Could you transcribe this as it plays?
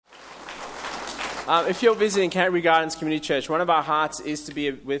If you're visiting Canterbury Gardens Community Church, one of our hearts is to be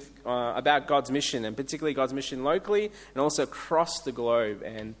about God's mission, and particularly God's mission locally and also across the globe.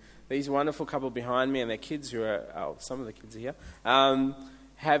 And these wonderful couple behind me and their kids, who are some of the kids are here,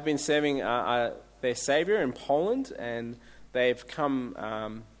 have been serving their Saviour in Poland, and they've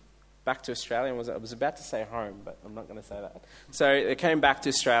come back to Australia. I was about to say home, but I'm not going to say that. So they came back to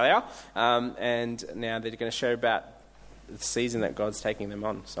Australia, and now they're going to share about the season that God's taking them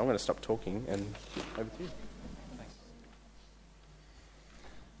on. So I'm going to stop talking and over to you. Thanks.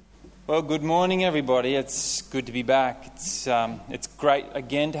 Well, good morning, everybody. It's good to be back. It's great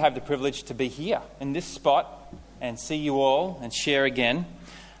again to have the privilege to be here in this spot and see you all and share again.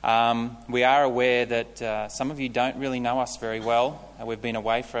 We are aware that some of you don't really know us very well. We've been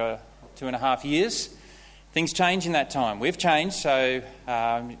away for 2.5 years. Things change in that time. We've changed, so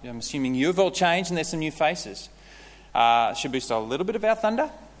I'm assuming you've all changed and there's some new faces. Should we stole a little bit of our thunder?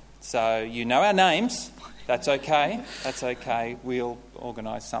 So you know our names. That's okay. That's okay. We'll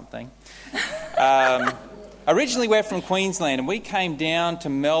organise something. Originally we're from Queensland, and we came down to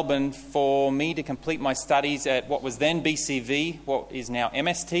Melbourne for me to complete my studies at what was then BCV, what is now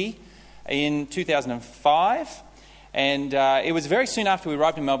MST, in 2005. And it was very soon after we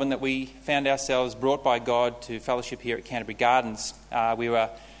arrived in Melbourne that we found ourselves brought by God to fellowship here at Canterbury Gardens. We were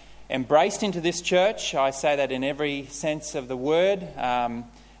embraced into this church. I say that in every sense of the word.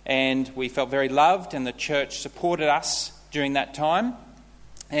 And we felt very loved, and the church supported us during that time.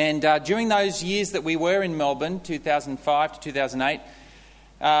 And during those years that we were in Melbourne, 2005 to 2008,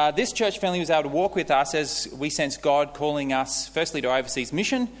 this church family was able to walk with us as we sensed God calling us firstly to overseas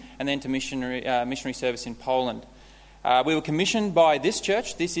mission and then to missionary service in Poland. We were commissioned by this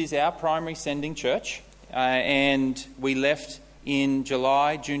church. This is our primary sending church. And we left in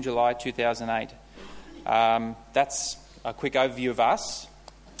June, July 2008. That's a quick overview of us.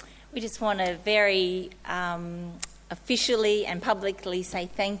 We just want to very officially and publicly say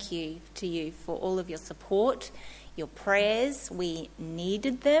thank you to you for all of your support, your prayers. We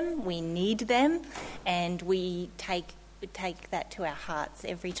needed them, we need them, and we take that to our hearts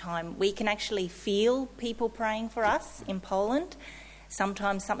every time. We can actually feel people praying for us in Poland.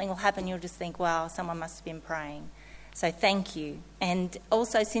 Sometimes something will happen, you'll just think, wow, someone must have been praying. So thank you. And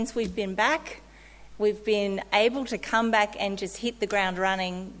also, since we've been back, we've been able to come back and just hit the ground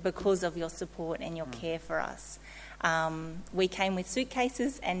running because of your support and your care for us. We came with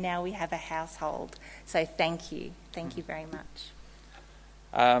suitcases and now we have a household. So thank you. Thank you very much.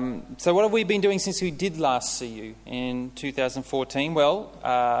 So what have we been doing since we did last see you in 2014? Well,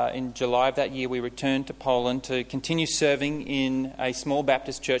 in July of that year we returned to Poland to continue serving in a small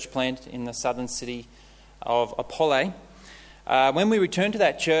Baptist church plant in the southern city of Opole. When we returned to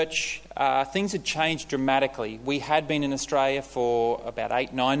that church, things had changed dramatically. We had been in Australia for about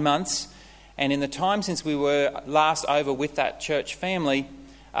 8-9 months, and in the time since we were last over with that church family,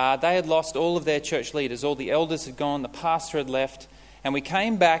 they had lost all of their church leaders. All the elders had gone, the pastor had left, and we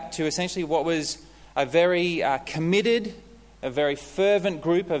came back to essentially what was a very committed, a very fervent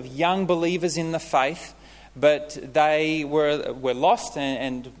group of young believers in the faith, but they were lost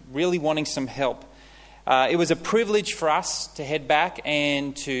and really wanting some help. It was a privilege for us to head back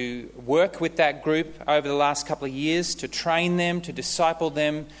and to work with that group over the last couple of years, to train them, to disciple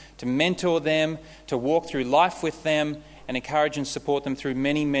them, to mentor them, to walk through life with them and encourage and support them through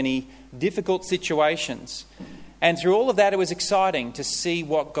many, many difficult situations. And through all of that, it was exciting to see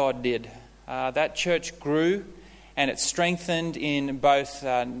what God did. That church grew and it strengthened in both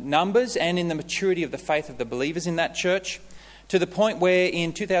numbers and in the maturity of the faith of the believers in that church, to the point where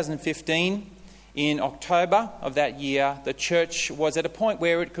in 2015, in October of that year, the church was at a point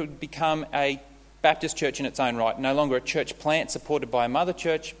where it could become a Baptist church in its own right, no longer a church plant supported by a mother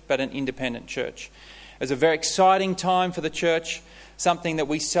church, but an independent church. It was a very exciting time for the church, something that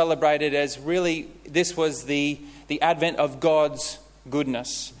we celebrated as really this was the advent of God's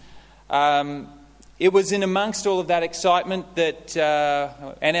goodness. It was in amongst all of that excitement that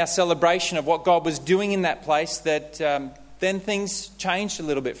and our celebration of what God was doing in that place that then things changed a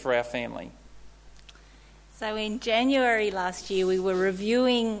little bit for our family. So in January last year, we were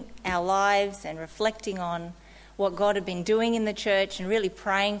reviewing our lives and reflecting on what God had been doing in the church and really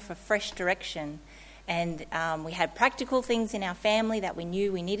praying for fresh direction. And we had practical things in our family that we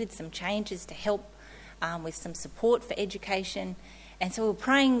knew we needed some changes to help with some support for education. And so we were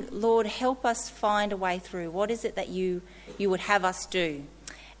praying, Lord, help us find a way through. What is it that you would have us do?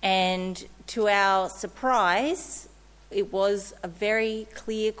 And to our surprise, it was a very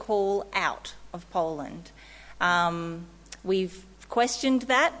clear call out of Poland. We've questioned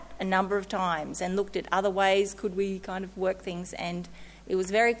that a number of times and looked at other ways could we kind of work things, and it was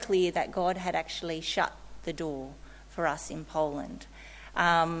very clear that God had actually shut the door for us in Poland.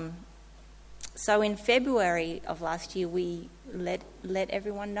 So in February of last year, we let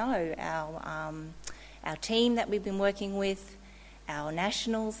everyone know, our team that we've been working with, our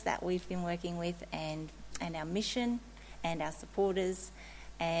nationals that we've been working with, and our mission and our supporters,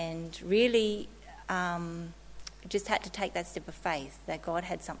 and really just had to take that step of faith that God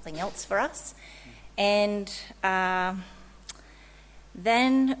had something else for us. And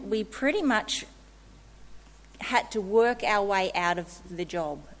then we pretty much had to work our way out of the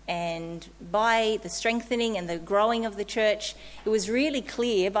job. And by the strengthening and the growing of the church, it was really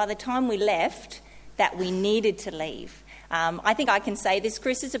clear by the time we left that we needed to leave. I think I can say this,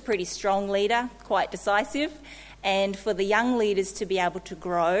 Chris is a pretty strong leader, quite decisive, and for the young leaders to be able to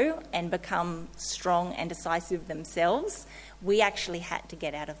grow and become strong and decisive themselves, we actually had to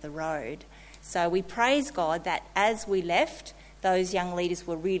get out of the road. So we praise God that as we left, those young leaders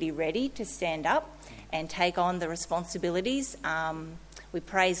were really ready to stand up and take on the responsibilities. We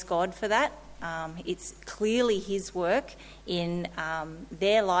praise God for that. It's clearly His work in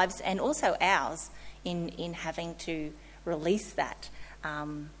their lives and also ours in having to release that.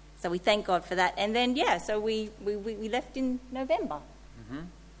 So we thank God for that. And then, so we left in November. Mm-hmm.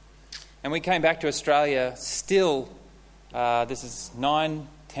 And we came back to Australia still, this is 9-10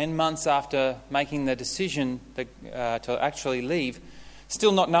 months after making the decision to actually leave,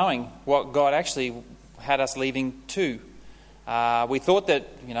 still not knowing what God actually had us leaving to. We thought that,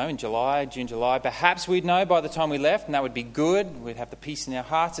 in June, July, perhaps we'd know by the time we left, and that would be good. We'd have the peace in our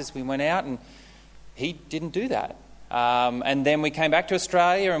hearts as we went out, and He didn't do that. And then we came back to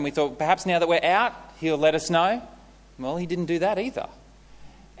Australia, and we thought perhaps now that we're out, He'll let us know. Well, He didn't do that either.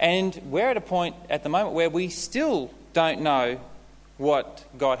 And we're at a point at the moment where we still don't know what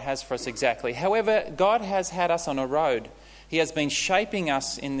God has for us exactly. However, God has had us on a road. He has been shaping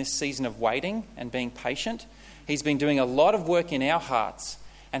us in this season of waiting and being patient. He's been doing a lot of work in our hearts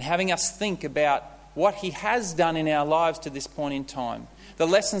and having us think about what He has done in our lives to this point in time, the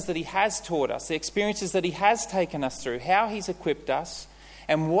lessons that He has taught us, the experiences that He has taken us through, how He's equipped us,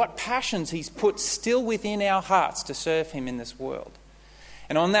 and what passions He's put still within our hearts to serve Him in this world.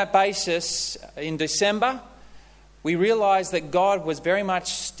 And on that basis, in December, we realised that God was very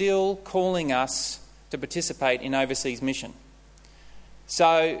much still calling us to participate in overseas mission.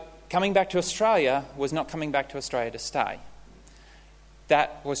 So coming back to Australia was not coming back to Australia to stay.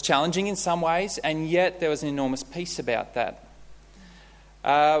 That was challenging in some ways, and yet there was an enormous peace about that.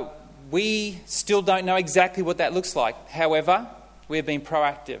 We still don't know exactly what that looks like. However, we have been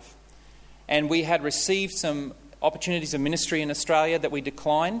proactive, and we had received some opportunities of ministry in Australia that we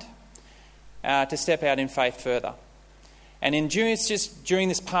declined to step out in faith further. And during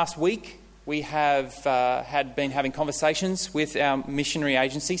this past week, we have had been having conversations with our missionary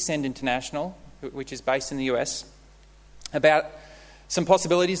agency, Send International, which is based in the US, about some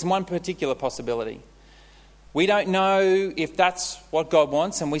possibilities, and one particular possibility. We don't know if that's what God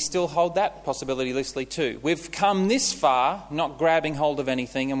wants, and we still hold that possibility loosely too. We've come this far not grabbing hold of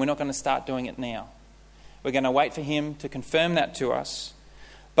anything, and we're not going to start doing it now. We're going to wait for Him to confirm that to us.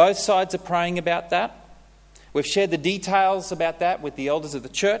 Both sides are praying about that. We've shared the details about that with the elders of the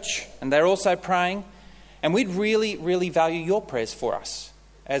church, and they're also praying. And we'd really, really value your prayers for us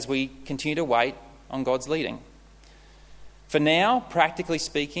as we continue to wait on God's leading. For now, practically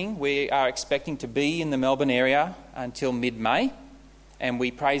speaking, we are expecting to be in the Melbourne area until mid-May, and we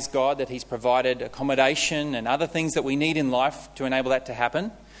praise God that He's provided accommodation and other things that we need in life to enable that to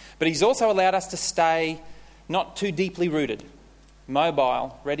happen. But He's also allowed us to stay not too deeply rooted,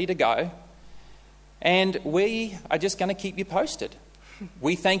 mobile, ready to go. And we are just going to keep you posted.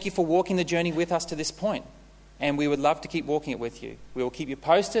 We thank you for walking the journey with us to this point, and we would love to keep walking it with you. We will keep you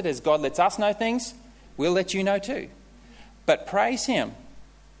posted as God lets us know things. We'll let you know too. But praise Him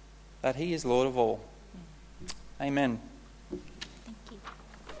that He is Lord of all. Amen. Thank you.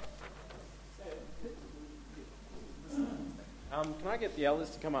 Can I get the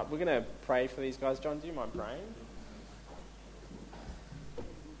elders to come up? We're going to pray for these guys. John, do you mind praying?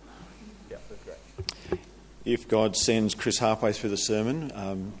 Yeah, that's great. If God sends Chris halfway through the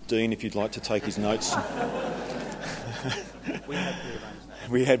sermon, Dean, if you'd like to take his notes.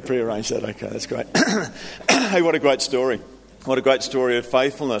 We had pre-arranged that. Okay, that's great. Hey, what a great story. What a great story of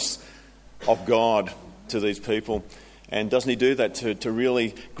faithfulness of God to these people. And doesn't He do that to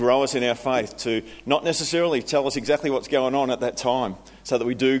really grow us in our faith, to not necessarily tell us exactly what's going on at that time, so that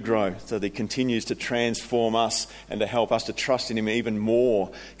we do grow, so that he continues to transform us and to help us to trust in him even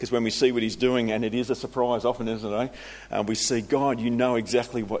more. Because when we see what he's doing, and it is a surprise often, isn't it? We see, God, you know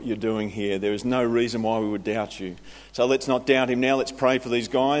exactly what you're doing here. There is no reason why we would doubt you. So let's not doubt him now. Let's pray for these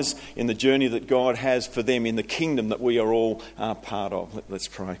guys in the journey that God has for them in the kingdom that we are all part of. Let's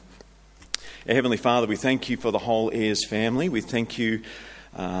pray. Our Heavenly Father, we thank you for the whole Ayres family. We thank you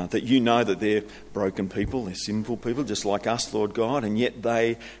that you know that they're broken people, they're sinful people, just like us, Lord God, and yet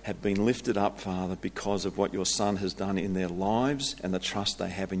they have been lifted up, Father, because of what your Son has done in their lives and the trust they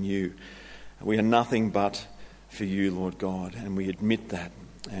have in you. We are nothing but for you, Lord God, and we admit that,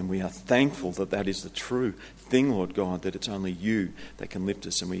 and we are thankful that that is the true thing, Lord God, that it's only you that can lift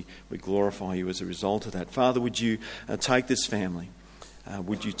us, and we glorify you as a result of that. Father, would you take this family?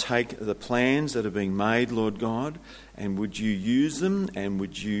 Would you take the plans that are being made, Lord God, and would you use them, and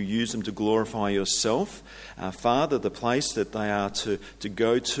would you use them to glorify yourself? Father, the place that they are to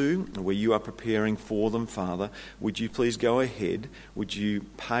go to, where you are preparing for them, Father, would you please go ahead? Would you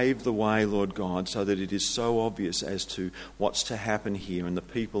pave the way, Lord God, so that it is so obvious as to what's to happen here and the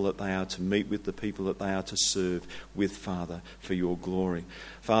people that they are to meet with, the people that they are to serve with, Father, for your glory.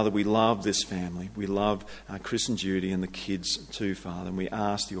 Father, we love this family. We love Chris and Judy and the kids too, Father, and we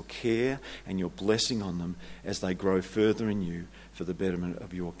ask your care and your blessing on them as they grow further in you for the betterment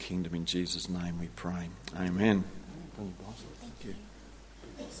of your kingdom. In Jesus' name we pray. Amen. Thank you.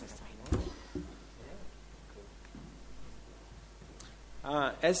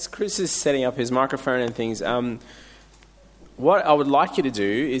 As Chris is setting up his microphone and things, what I would like you to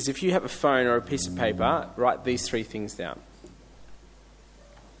do is, if you have a phone or a piece of paper, write these 3 things down.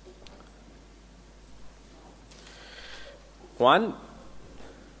 1,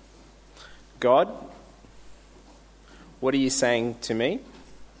 God, what are you saying to me?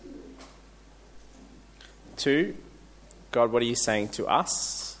 2, God, what are you saying to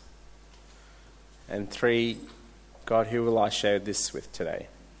us? And 3, God, who will I share this with today?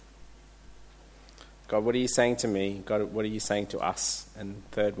 God, what are you saying to me? God, what are you saying to us? And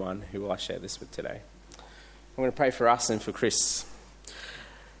third one, who will I share this with today? I'm going to pray for us and for Chris.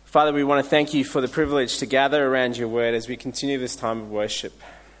 Father, we want to thank you for the privilege to gather around your word as we continue this time of worship.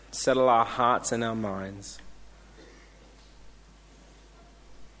 Settle our hearts and our minds.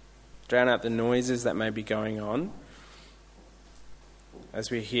 Drown out the noises that may be going on as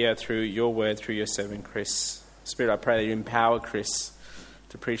we hear through your word, through your servant Chris. Spirit, I pray that you empower Chris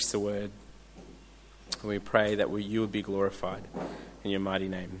to preach the word. And we pray that you would be glorified. In your mighty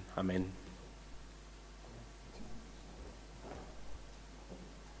name. Amen.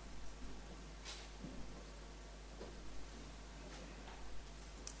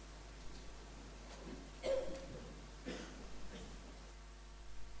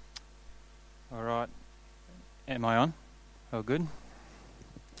 All right. Am I on? Oh, good.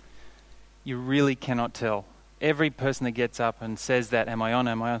 You really cannot tell. Every person that gets up and says that, am I on,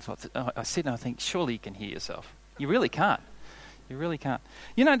 am I on? I sit and I think, surely you can hear yourself. You really can't. You really can't.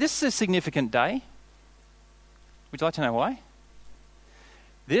 You know, this is a significant day. Would you like to know why?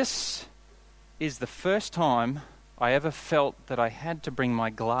 This is the first time I ever felt that I had to bring my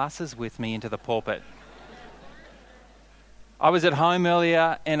glasses with me into the pulpit. I was at home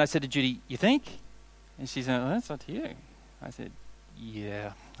earlier and I said to Judy, you think? And she said, well, that's up to you. I said,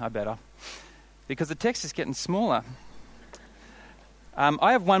 yeah, I better. Because the text is getting smaller.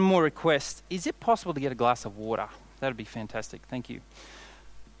 I have one more request. Is it possible to get a glass of water? That would be fantastic. Thank you.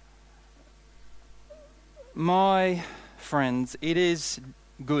 My friends, it is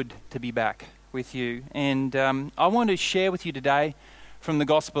good to be back with you. And I want to share with you today from the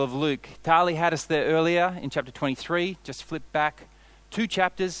Gospel of Luke. Tali had us there earlier in chapter 23. Just flip back 2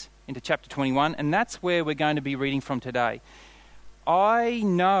 chapters into chapter 21. And that's where we're going to be reading from today. I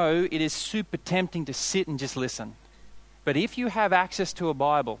know it is super tempting to sit and just listen. But if you have access to a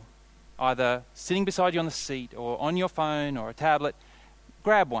Bible, either sitting beside you on the seat or on your phone or a tablet,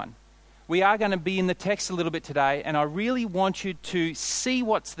 grab one. We are going to be in the text a little bit today, and I really want you to see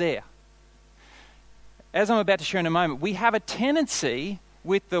what's there. As I'm about to share in a moment, we have a tendency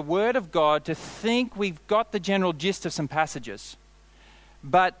with the Word of God to think we've got the general gist of some passages.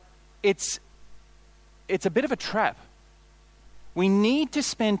 But it's a bit of a trap. We need to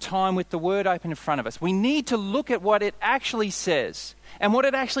spend time with the Word open in front of us. We need to look at what it actually says and what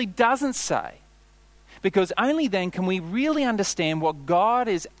it actually doesn't say. Because only then can we really understand what God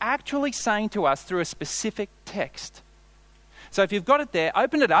is actually saying to us through a specific text. So if you've got it there,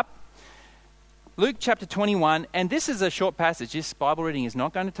 open it up. Luke chapter 21, and this is a short passage. This Bible reading is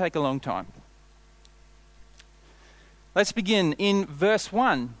not going to take a long time. Let's begin in verse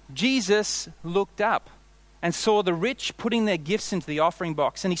 1. Jesus looked up. and saw the rich putting their gifts into the offering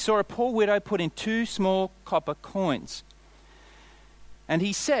box, and he saw a poor widow put in 2 small copper coins. And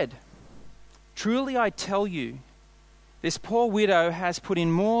he said, "Truly I tell you, this poor widow has put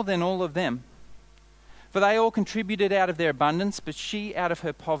in more than all of them. For they all contributed out of their abundance, but she, out of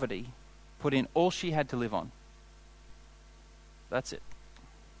her poverty, put in all she had to live on." That's it.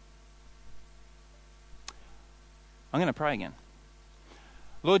 I'm going to pray again.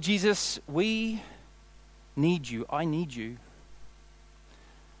 Lord Jesus, we need you. I need you.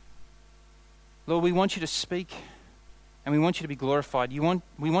 Lord, we want you to speak and we want you to be glorified.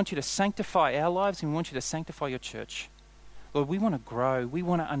 We want you to sanctify our lives and we want you to sanctify your church. Lord, we want to grow. We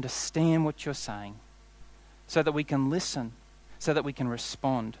want to understand what you're saying so that we can listen, so that we can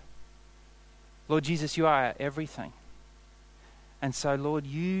respond. Lord Jesus, you are our everything. And so, Lord,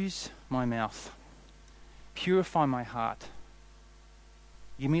 use my mouth. Purify my heart.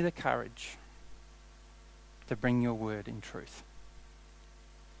 Give me the courage to bring your word in truth.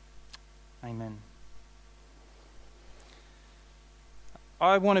 Amen.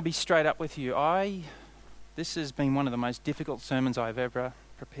 I want to be straight up with you. This has been one of the most difficult sermons I've ever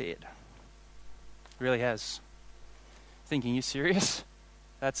prepared. It really has. Thinking, you serious?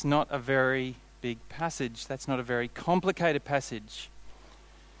 That's not a very big passage. That's not a very complicated passage.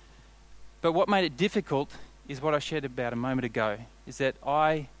 But what made it difficult is what I shared about a moment ago, is that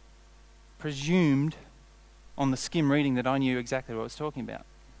I presumed on the skim reading that I knew exactly what I was talking about.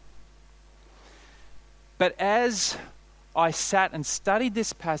 But as I sat and studied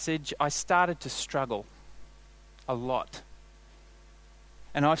this passage, I started to struggle a lot.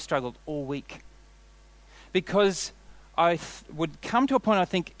 And I've struggled all week. Because I would come to a point, I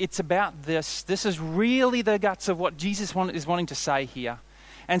think, it's about this. This is really the guts of what Jesus is wanting to say here.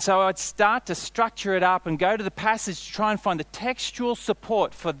 And so I'd start to structure it up and go to the passage to try and find the textual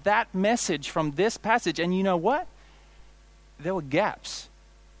support for that message from this passage. And you know what? There were gaps.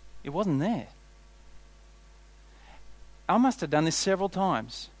 It wasn't there. I must have done this several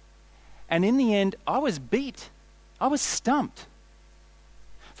times. And in the end, I was beat. I was stumped.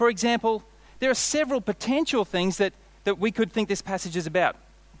 For example, there are several potential things that we could think this passage is about.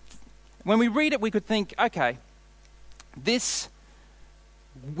 When we read it, we could think, okay, this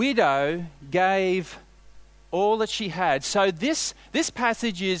widow gave all that she had. So this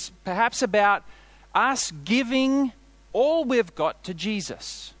passage is perhaps about us giving all we've got to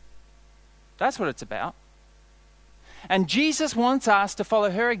Jesus. That's what it's about. And Jesus wants us to follow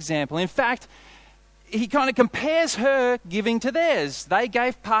her example. In fact, he kind of compares her giving to theirs. They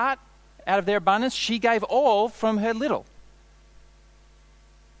gave part out of their abundance. She gave all from her little.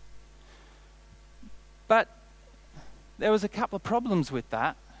 But there was a couple of problems with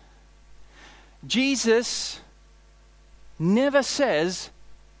that. Jesus never says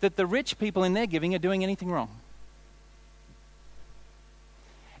that the rich people in their giving are doing anything wrong.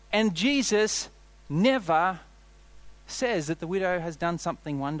 And Jesus never says that the widow has done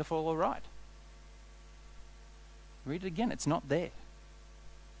something wonderful or right. Read it again, it's not there.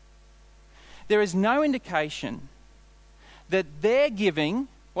 There is no indication that their giving,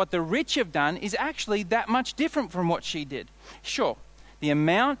 what the rich have done, is actually that much different from what she did. Sure, the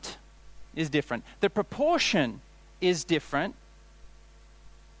amount is different. The proportion is different.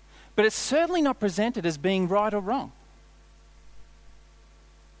 But it's certainly not presented as being right or wrong.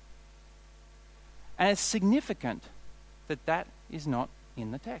 And it's significant that is not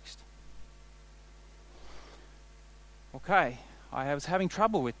in the text. Okay, I was having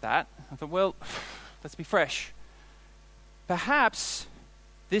trouble with that. I thought, well, let's be fresh. Perhaps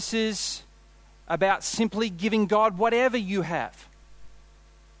this is about simply giving God whatever you have.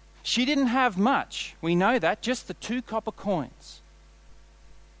 She didn't have much. We know that, just the 2 copper coins.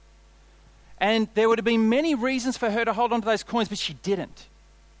 And there would have been many reasons for her to hold on to those coins, but she didn't.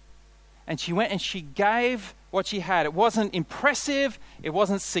 And she went and she gave what she had. It wasn't impressive. It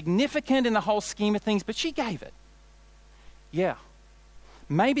wasn't significant in the whole scheme of things, but she gave it. Yeah.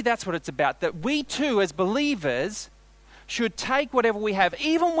 Maybe that's what it's about, that we too as believers should take whatever we have,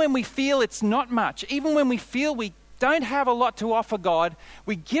 even when we feel it's not much, even when we feel we don't have a lot to offer God,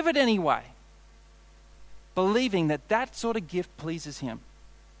 we give it anyway, believing that that sort of gift pleases Him.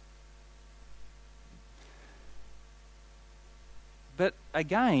 But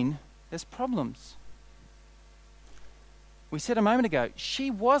again, there's problems. We said a moment ago, she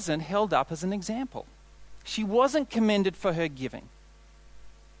wasn't held up as an example. She wasn't commended for her giving.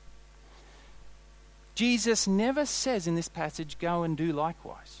 Jesus never says in this passage, go and do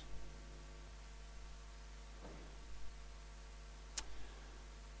likewise.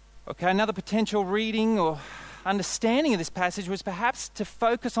 Okay, another potential reading or understanding of this passage was perhaps to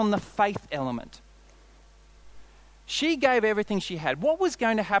focus on the faith element. She gave everything she had. What was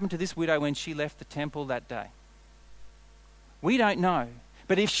going to happen to this widow when she left the temple that day? We don't know.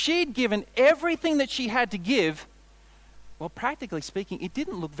 But if she'd given everything that she had to give, well, practically speaking, it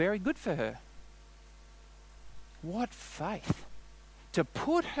didn't look very good for her. What faith! To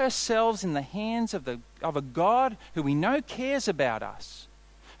put ourselves in the hands of a God who we know cares about us,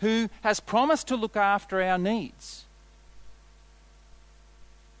 who has promised to look after our needs.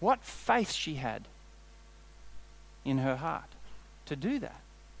 What faith she had in her heart to do that.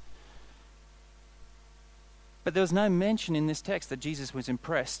 But there was no mention in this text that Jesus was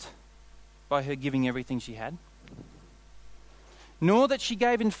impressed by her giving everything she had, nor that she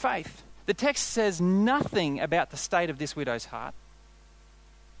gave in faith. The text says nothing about the state of this widow's heart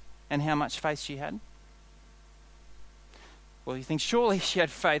and how much faith she had. Well, you think surely she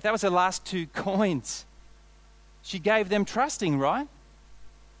had faith. That was her last 2 coins. She gave them trusting, right?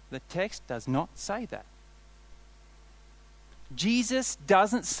 The text does not say that. Jesus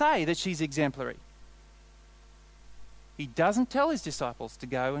doesn't say that she's exemplary. He doesn't tell his disciples to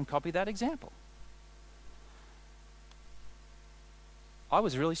go and copy that example. I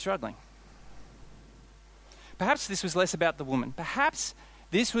was really struggling. Perhaps this was less about the woman. Perhaps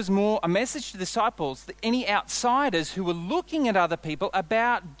this was more a message to the disciples, any outsiders who were looking at other people,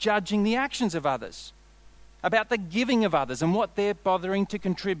 about judging the actions of others, about the giving of others and what they're bothering to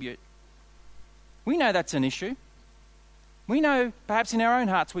contribute. We know that's an issue. We know perhaps in our own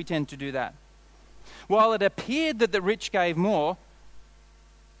hearts we tend to do that. While it appeared that the rich gave more,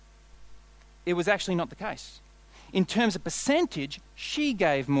 it was actually not the case. In terms of percentage, she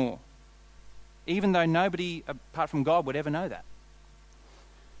gave more, even though nobody apart from God would ever know that.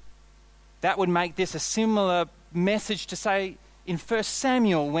 That would make this a similar message to say in 1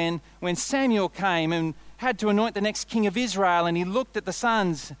 Samuel when Samuel came and had to anoint the next king of Israel, and he looked at the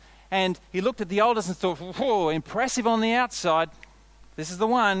sons and he looked at the oldest and thought, whoa, impressive on the outside. This is the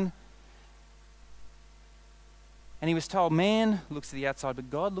one. And he was told, man looks at the outside, but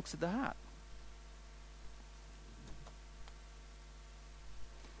God looks at the heart.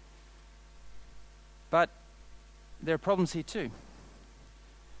 But there are problems here too.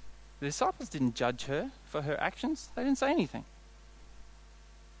 The disciples didn't judge her for her actions. They didn't say anything.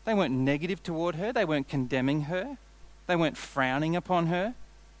 They weren't negative toward her. They weren't condemning her. They weren't frowning upon her.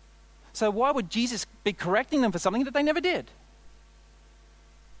 So why would Jesus be correcting them for something that they never did?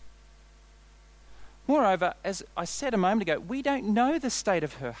 Moreover, as I said a moment ago, we don't know the state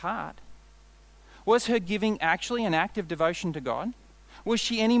of her heart. Was her giving actually an act of devotion to God? Was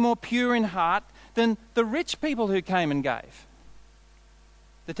she any more pure in heart than the rich people who came and gave?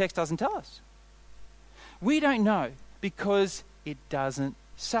 The text doesn't tell us. We don't know because it doesn't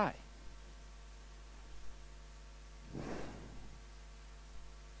say.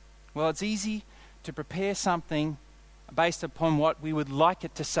 Well, it's easy to prepare something based upon what we would like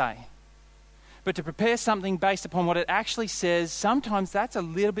it to say. But to prepare something based upon what it actually says, sometimes that's a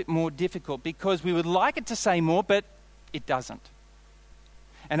little bit more difficult because we would like it to say more, but it doesn't.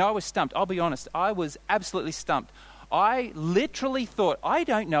 And I was stumped. I'll be honest, I was absolutely stumped. I literally thought, I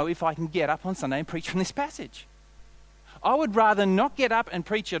don't know if I can get up on Sunday and preach from this passage. I would rather not get up and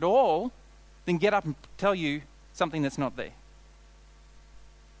preach at all than get up and tell you something that's not there.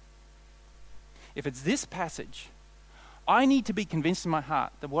 If it's this passage, I need to be convinced in my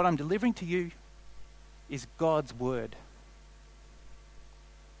heart that what I'm delivering to you is God's word.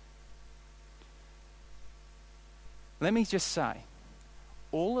 Let me just say,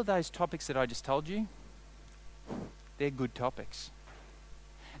 all of those topics that I just told you, they're good topics.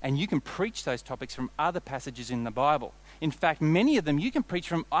 And you can preach those topics from other passages in the Bible. In fact, many of them you can preach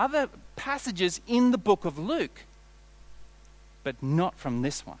from other passages in the book of Luke, but not from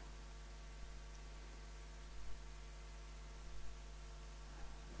this one.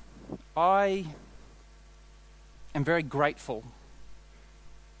 I am very grateful,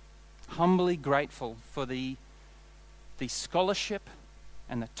 humbly grateful for the scholarship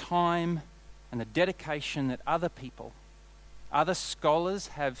and the time and the dedication that other people, other scholars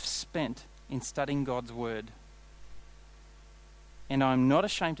have spent in studying God's word. And I'm not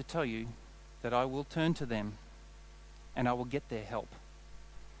ashamed to tell you that I will turn to them and I will get their help.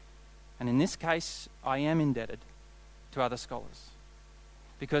 And in this case, I am indebted to other scholars.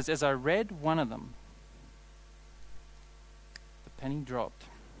 Because as I read one of them, the penny dropped.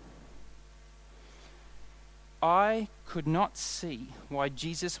 I could not see why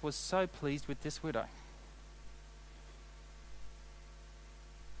Jesus was so pleased with this widow.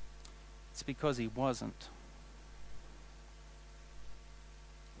 It's because he wasn't.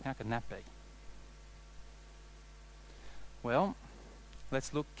 How can that be? Well,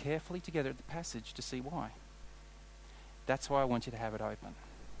 let's look carefully together at the passage to see why. That's why I want you to have it open.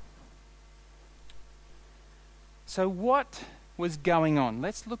 So what was going on?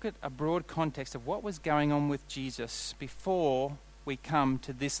 Let's look at a broad context of what was going on with Jesus before we come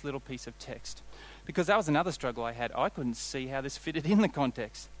to this little piece of text. Because that was another struggle I had. I couldn't see how this fitted in the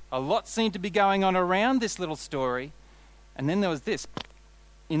context. A lot seemed to be going on around this little story, and then there was this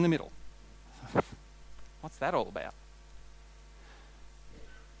in the middle. What's that all about?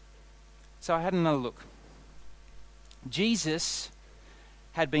 So I had another look. Jesus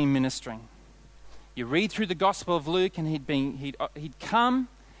had been ministering. You read through the Gospel of Luke, and he'd come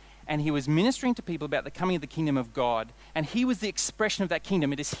and he was ministering to people about the coming of the kingdom of God, and he was the expression of that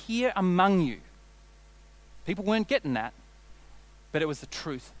kingdom. It is here among you. People weren't getting that, but it was the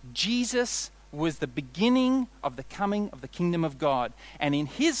truth. Jesus was the beginning of the coming of the kingdom of God, and in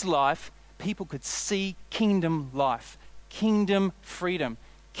his life, people could see kingdom life, kingdom freedom,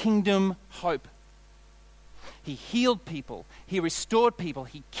 kingdom hope. He healed people, he restored people,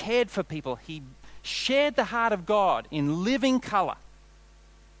 he cared for people, he shared the heart of God in living colour.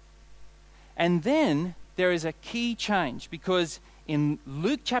 And then there is a key change, because in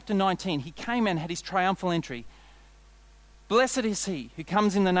Luke chapter 19, he came and had his triumphal entry. Blessed is he who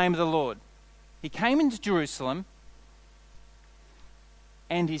comes in the name of the Lord. He came into Jerusalem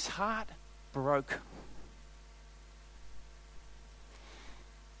and his heart broke.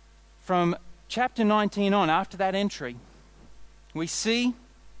 From chapter 19 on, after that entry, we see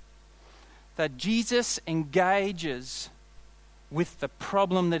that Jesus engages with the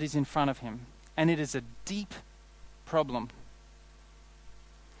problem that is in front of him. And it is a deep problem.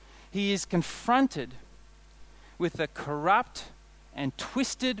 He is confronted with a corrupt and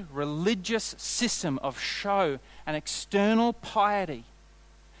twisted religious system of show and external piety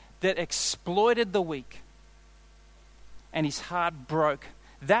that exploited the weak. And his heart broke.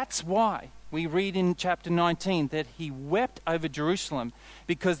 That's why we read in chapter 19 that he wept over Jerusalem,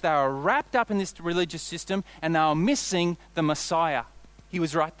 because they were wrapped up in this religious system and they were missing the Messiah. He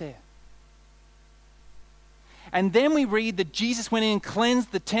was right there. And then we read that Jesus went in and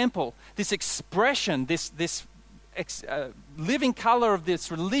cleansed the temple. This expression, this living colour of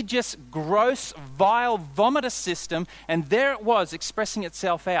this religious, gross, vile, vomitous system, and there it was expressing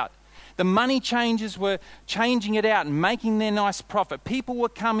itself out. The money changers were changing it out and making their nice profit. People were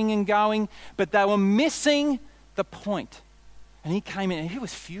coming and going, but they were missing the point. And he came in and he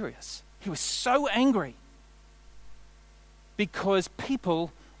was furious. He was so angry because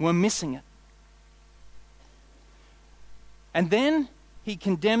people were missing it. And then he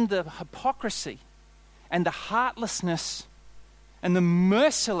condemned the hypocrisy and the heartlessness and the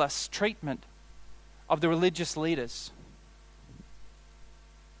merciless treatment of the religious leaders.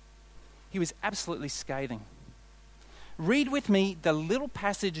 He was absolutely scathing. Read with me the little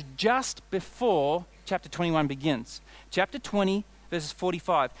passage just before chapter 21 begins. Chapter 20, verses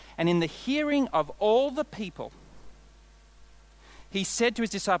 45. And in the hearing of all the people, he said to his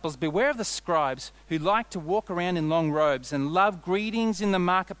disciples, beware of the scribes who like to walk around in long robes and love greetings in the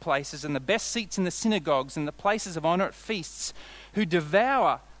marketplaces and the best seats in the synagogues and the places of honor at feasts, who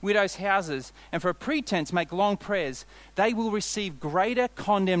devour widows' houses and for a pretense make long prayers. They will receive greater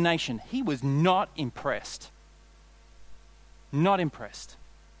condemnation. He was not impressed. Not impressed.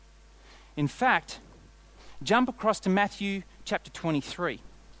 In fact, jump across to Matthew chapter 23.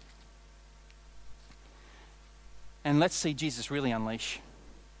 And let's see Jesus really unleash.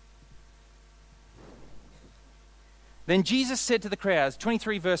 Then Jesus said to the crowds,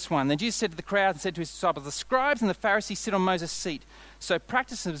 23 verse 1, then Jesus said to the crowd and said to his disciples, the scribes and the Pharisees sit on Moses' seat. So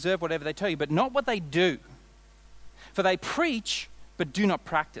practice and observe whatever they tell you, but not what they do. For they preach, but do not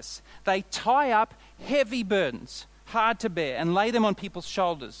practice. They tie up heavy burdens, hard to bear, and lay them on people's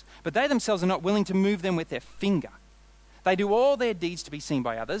shoulders. But they themselves are not willing to move them with their finger. They do all their deeds to be seen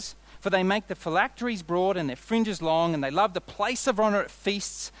by others. For they make the phylacteries broad and their fringes long, and they love the place of honor at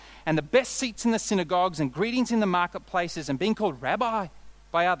feasts and the best seats in the synagogues and greetings in the marketplaces and being called rabbi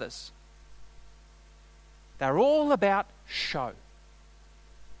by others. They're all about show.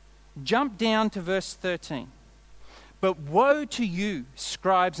 Jump down to verse 13. But woe to you,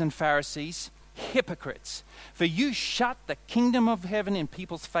 scribes and Pharisees, hypocrites, for you shut the kingdom of heaven in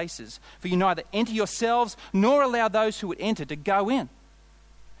people's faces, for you neither enter yourselves nor allow those who would enter to go in.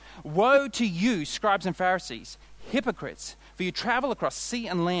 Woe to you, scribes and Pharisees, hypocrites, for you travel across sea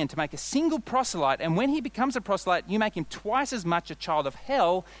and land to make a single proselyte, and when he becomes a proselyte, you make him twice as much a child of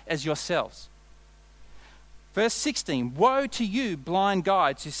hell as yourselves. Verse 16, woe to you, blind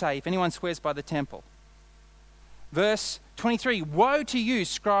guides, who say, if anyone swears by the temple. Verse 23, woe to you,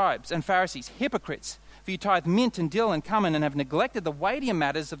 scribes and Pharisees, hypocrites, For you tithe mint and dill and cumin and have neglected the weightier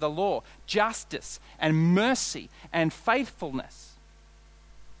matters of the law, justice and mercy and faithfulness.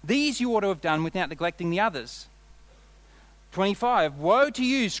 These you ought to have done without neglecting the others. 25, woe to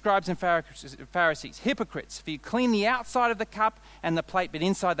you, scribes and Pharisees, hypocrites, for you clean the outside of the cup and the plate, but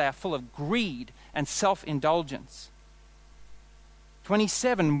inside they are full of greed and self-indulgence.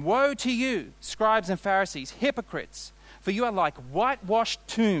 27, woe to you, scribes and Pharisees, hypocrites, for you are like whitewashed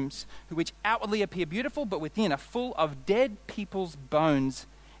tombs, which outwardly appear beautiful, but within are full of dead people's bones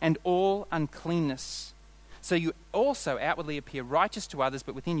and all uncleanness. So you also outwardly appear righteous to others,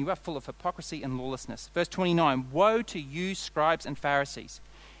 but within you are full of hypocrisy and lawlessness. Verse 29, woe to you, scribes and Pharisees,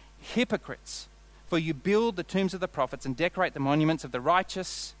 hypocrites, for you build the tombs of the prophets and decorate the monuments of the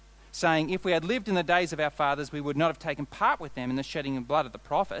righteous, saying, if we had lived in the days of our fathers, we would not have taken part with them in the shedding of blood of the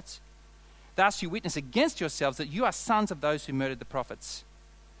prophets. Thus you witness against yourselves that you are sons of those who murdered the prophets.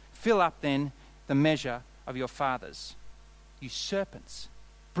 Fill up then the measure of your fathers, you serpents,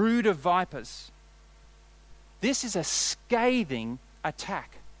 brood of vipers. This is a scathing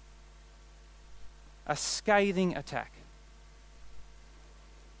attack. A scathing attack.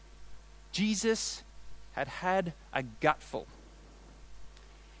 Jesus had had a gutful.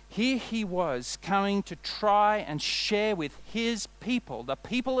 Here he was coming to try and share with his people, the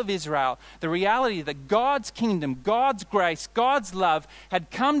people of Israel, the reality that God's kingdom, God's grace, God's love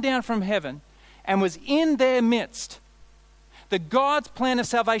had come down from heaven and was in their midst. The God's plan of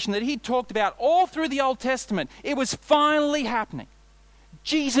salvation that he talked about all through the Old Testament, it was finally happening.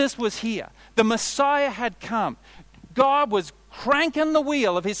 Jesus was here. The Messiah had come. God was cranking the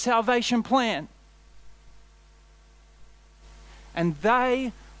wheel of his salvation plan. And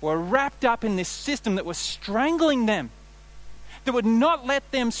they were wrapped up in this system that was strangling them, that would not let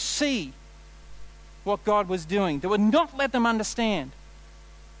them see what God was doing, that would not let them understand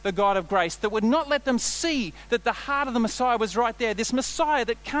the God of grace, that would not let them see that the heart of the Messiah was right there. This Messiah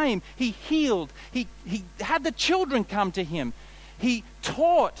that came, he healed, he had the children come to him, he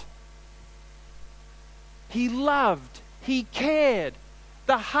taught, he loved, he cared,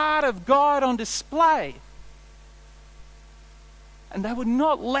 the heart of God on display. And they would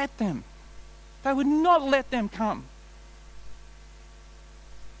not let them. They would not let them come.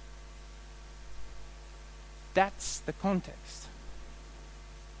 That's the context.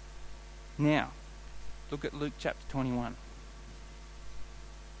 Now, look at Luke chapter 21.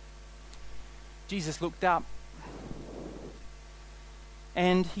 Jesus looked up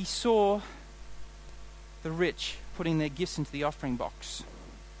and he saw the rich putting their gifts into the offering box.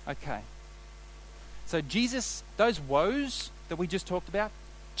 Okay. So Jesus, those woes that we just talked about,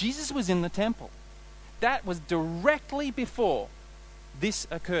 Jesus was in the temple. That was directly before this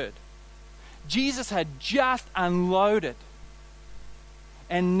occurred. Jesus had just unloaded.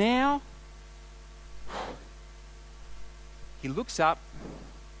 And now he looks up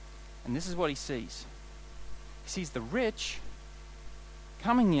and this is what he sees. He sees the rich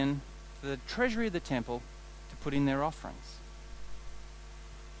coming in to the treasury of the temple to put in their offerings.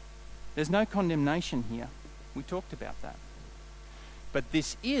 There's no condemnation here. We talked about that. But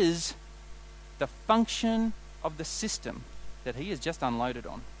this is the function of the system that he has just unloaded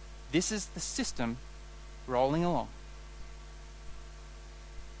on. This is the system rolling along.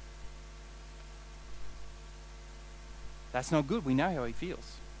 That's not good. We know how he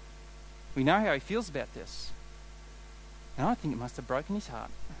feels. We know how he feels about this. And I think it must have broken his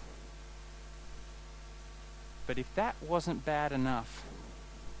heart. But if that wasn't bad enough,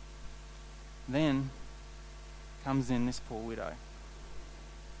 then comes in this poor widow.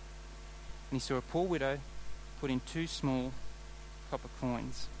 And he saw a poor widow put in 2 small copper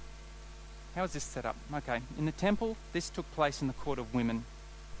coins. How is this set up? Okay, in the temple, this took place in the court of women.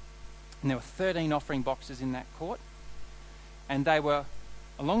 And there were 13 offering boxes in that court. And they were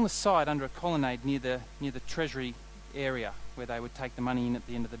along the side under a colonnade near the treasury area where they would take the money in at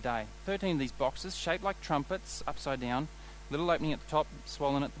the end of the day. 13 of these boxes, shaped like trumpets, upside down, little opening at the top,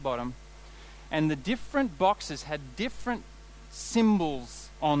 swollen at the bottom. And the different boxes had different symbols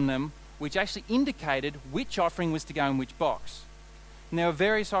on them which actually indicated which offering was to go in which box. And there were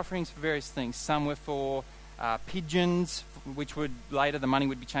various offerings for various things. Some were for pigeons, which would later the money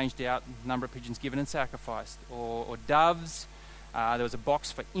would be changed out, number of pigeons given and sacrificed, or doves. There was a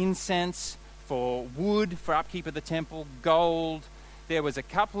box for incense, for wood, for upkeep of the temple, gold. There was a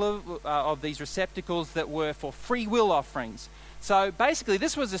couple of these receptacles that were for free will offerings. So basically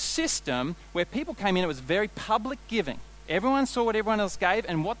this was a system where people came in, it was very public giving. Everyone saw what everyone else gave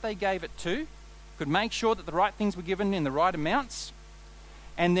and what they gave it to, could make sure that the right things were given in the right amounts.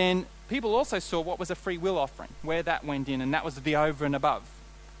 And then people also saw what was a free will offering, where that went in, and that was the over and above.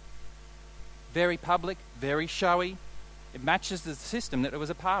 very public, very showy. It matches the system that it was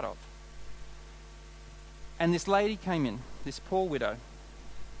a part of. And this lady came in, this poor widow.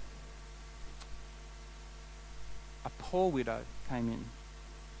 A poor widow came in.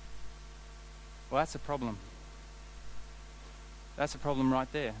 Well, that's a problem. That's a problem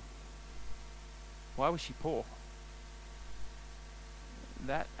right there. Why was she poor?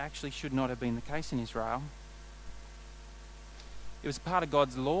 That actually should not have been the case in Israel. It was part of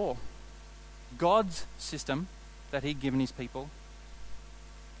God's law, God's system that He'd given His people,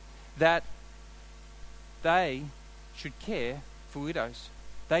 that they should care for widows.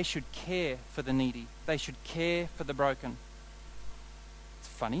 They should care for the needy. They should care for the broken. It's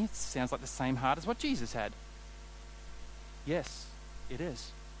funny, it sounds like the same heart as what Jesus had. Yes, it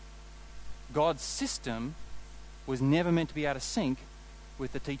is. God's system was never meant to be out of sync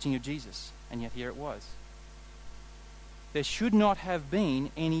with the teaching of Jesus, and yet here it was. There should not have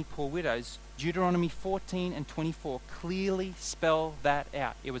been any poor widows. Deuteronomy 14 and 24 clearly spell that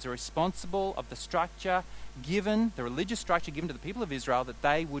out. It was a responsible of the structure given, the religious structure given to the people of Israel, that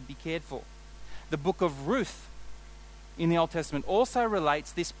they would be cared for. The book of Ruth in the Old Testament also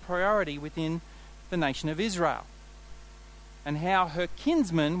relates this priority within the nation of Israel, and how her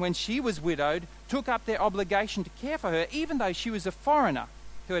kinsmen, when she was widowed, took up their obligation to care for her, even though she was a foreigner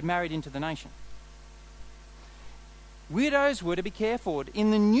who had married into the nation. Widows were to be cared for.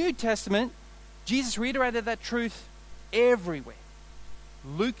 In the New Testament, Jesus reiterated that truth everywhere,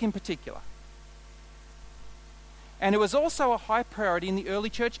 Luke in particular. And it was also a high priority in the early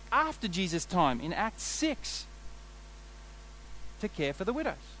church after Jesus' time, in Acts 6, to care for the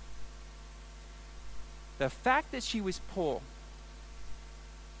widows. The fact that she was poor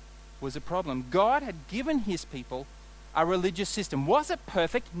was a problem. God had given His people a religious system. Was it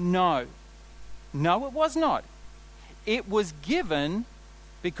perfect? No. No, it was not. It was given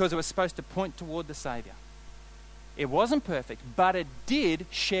because it was supposed to point toward the Saviour. It wasn't perfect, but it did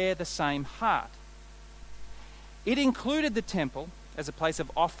share the same heart. It included the temple as a place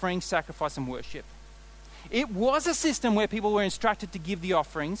of offering, sacrifice, and worship. It was a system where people were instructed to give the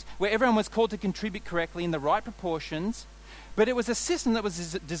offerings, where everyone was called to contribute correctly in the right proportions, but it was a system that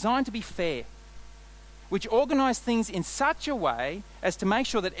was designed to be fair, which organised things in such a way as to make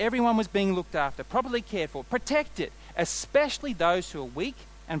sure that everyone was being looked after, properly cared for, protected, especially those who are weak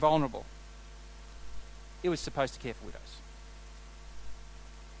and vulnerable. It was supposed to care for widows.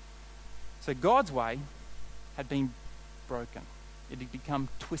 So God's way had been broken. It had become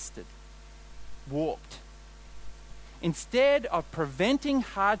twisted, warped. Instead of preventing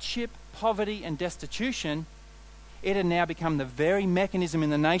hardship, poverty, and destitution, it had now become the very mechanism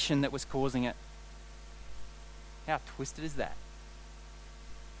in the nation that was causing it. How twisted is that?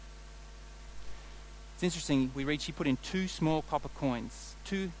 It's interesting, we read she put in 2 small copper coins,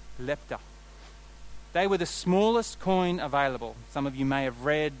 2 lepta. They were the smallest coin available. Some of you may have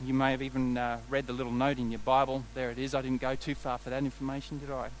read, you may have even read the little note in your Bible. There it is. I didn't go too far for that information,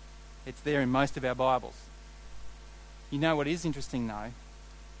 did I? It's there in most of our Bibles. You know what is interesting though,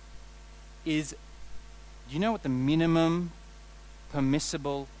 is do you know what the minimum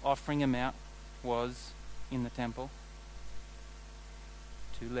permissible offering amount was in the temple?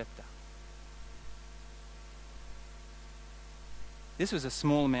 2 lepta. This was a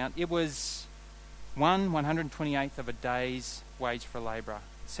small amount. It was 1/128th of a day's wage for a labourer.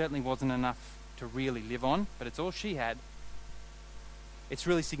 It certainly wasn't enough to really live on, but it's all she had. It's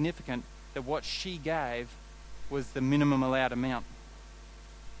really significant that what she gave was the minimum allowed amount.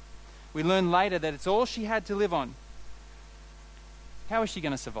 We learn later that it's all she had to live on. How is she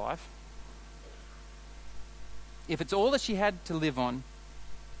going to survive? If it's all that she had to live on,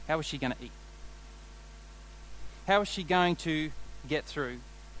 how is she going to eat? How is she going to get through?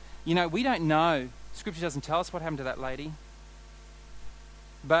 You know, we don't know. Scripture doesn't tell us what happened to that lady.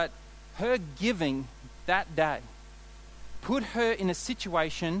 But her giving that day put her in a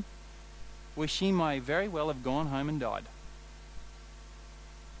situation where she may very well have gone home and died.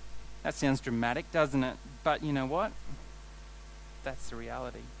 That sounds dramatic, doesn't it? But you know what? That's the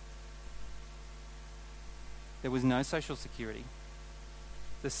reality. There was no social security.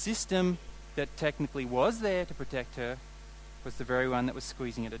 The system that technically was there to protect her was the very one that was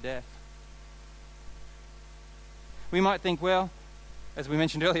squeezing her to death. We might think, well, as we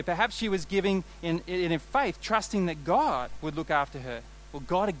mentioned earlier, perhaps she was giving in faith, trusting that God would look after her. Well,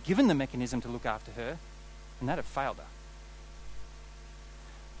 God had given the mechanism to look after her, and that had failed her.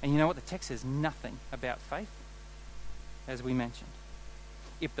 And you know what? The text says nothing about faith, as we mentioned.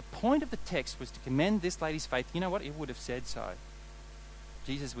 If the point of the text was to commend this lady's faith, you know what? It would have said so.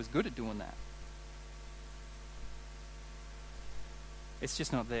 Jesus was good at doing that. It's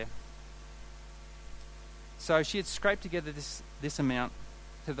just not there. So she had scraped together this amount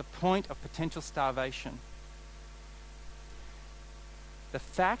to the point of potential starvation. The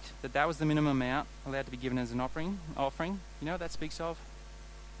fact that that was the minimum amount allowed to be given as an offering, you know what that speaks of?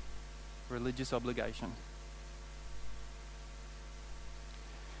 Religious obligation.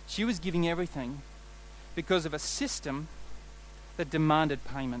 She was giving everything because of a system that demanded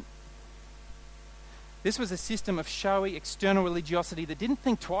payment. This was a system of showy external religiosity that didn't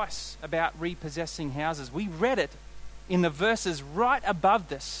think twice about repossessing houses. We read it in the verses right above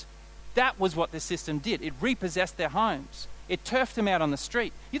this. That was what this system did. It repossessed their homes. It turfed them out on the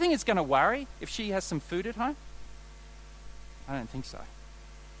street. You think it's going to worry if she has some food at home? I don't think so.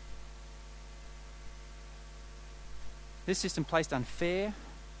 This system placed unfair,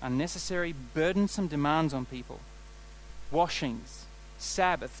 unnecessary, burdensome demands on people. Washings,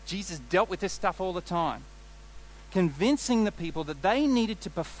 Sabbath. Jesus dealt with this stuff all the time, convincing the people that they needed to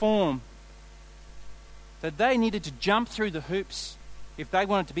perform, that they needed to jump through the hoops if they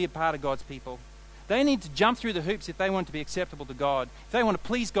wanted to be a part of God's people. They need to jump through the hoops if they want to be acceptable to God. If they want to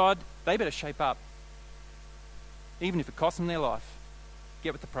please God, they better shape up. Even if it costs them their life.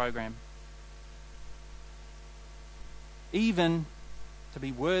 Get with the program. Even to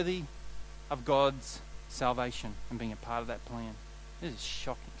be worthy of God's salvation and being a part of that plan. This is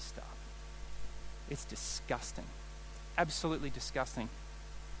shocking stuff. It's disgusting. Absolutely disgusting.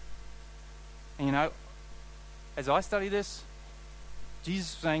 And you know, as I study this,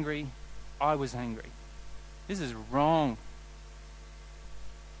 Jesus was angry. I was angry. This is wrong.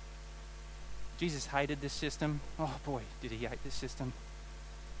 Jesus hated this system. Oh boy, did he hate this system.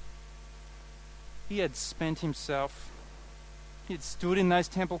 He had spent himself. He had stood in those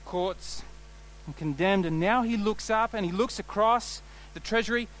temple courts and condemned, and now he looks up and he looks across the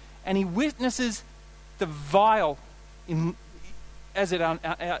treasury and he witnesses the vile as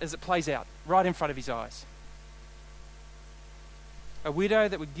it plays out right in front of his eyes. A widow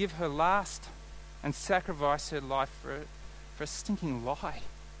that would give her last and sacrifice her life for a stinking lie.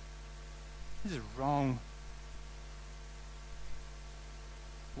 This is wrong.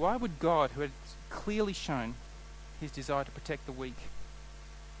 Why would God, who had clearly shown his desire to protect the weak,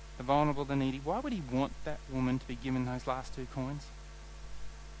 the vulnerable, the needy, why would he want that woman to be given those last 2 coins?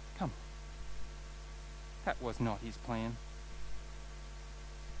 Come. That was not his plan.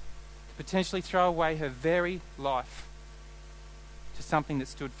 To potentially throw away her very life to something that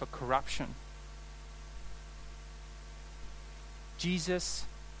stood for corruption. Jesus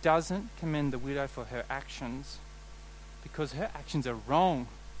doesn't commend the widow for her actions because her actions are wrong.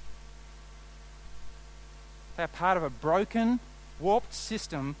 They are part of a broken, warped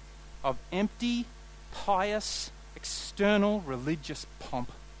system of empty, pious, external religious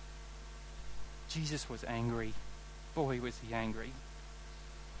pomp. Jesus was angry. Boy, was he angry.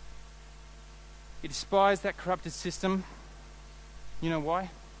 He despised that corrupted system. You know why?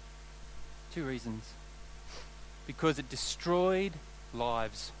 2 reasons. Because it destroyed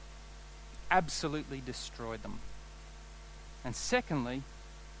lives. Absolutely destroyed them. And secondly,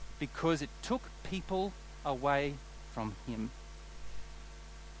 because it took people away from him.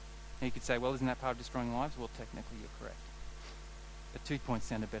 Now you could say, well, isn't that part of destroying lives? Well, technically you're correct. But 2 points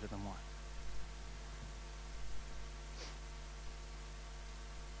sounded better than 1.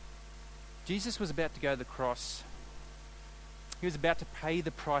 Jesus was about to go to the cross. He was about to pay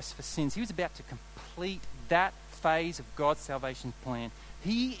the price for sins. He was about to complete that phase of God's salvation plan.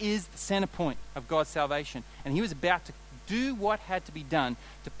 He is the center point of God's salvation. And he was about to do what had to be done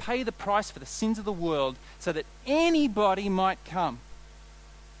to pay the price for the sins of the world so that anybody might come.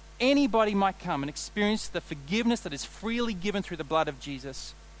 Anybody might come and experience the forgiveness that is freely given through the blood of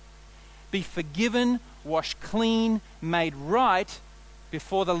Jesus. Be forgiven, washed clean, made right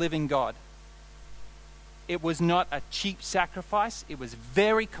before the living God. It was not a cheap sacrifice. It was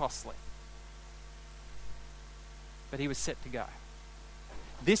very costly. But he was set to go.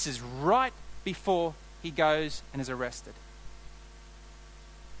 This is right before he goes and is arrested.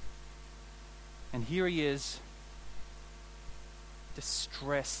 And here he is,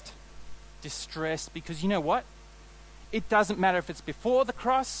 distressed. Distressed because you know what? It doesn't matter if it's before the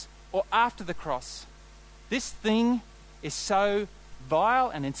cross or after the cross. This thing is so vile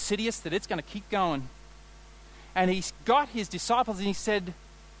and insidious that it's going to keep going. And he's got his disciples and he said,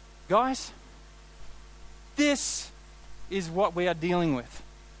 guys, this is what we are dealing with.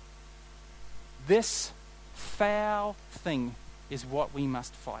 This foul thing is what we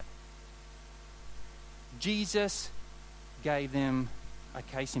must fight. Jesus gave them a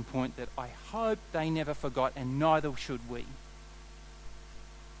case in point that I hope they never forgot, and neither should we.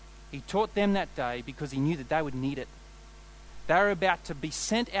 He taught them that day because he knew that they would need it. They were about to be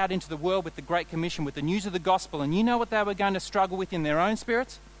sent out into the world with the Great Commission, with the news of the gospel. And you know what they were going to struggle with in their own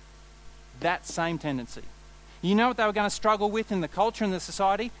spirits? That same tendency. You know what they were going to struggle with in the culture and the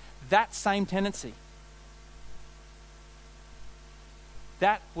society? That same tendency.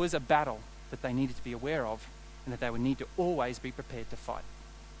 That was a battle that they needed to be aware of and that they would need to always be prepared to fight.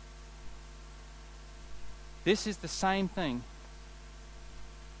 This is the same thing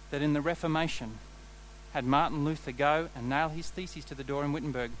that in the Reformation had Martin Luther go and nail his theses to the door in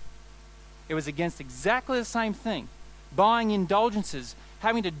Wittenberg. It was against exactly the same thing. Buying indulgences,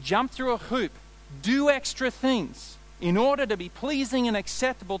 having to jump through a hoop, do extra things in order to be pleasing and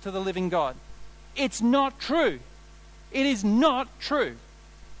acceptable to the living God. It's not true. It is not true.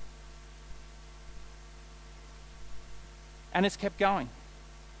 And it's kept going.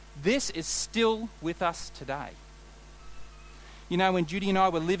 This is still with us today. You know, when Judy and I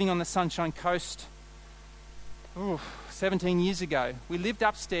were living on the Sunshine Coast 17 years ago, we lived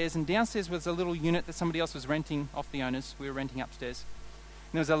upstairs, and downstairs was a little unit that somebody else was renting off the owners. We were renting upstairs.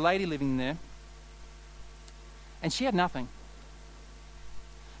 And there was a lady living there, and she had nothing.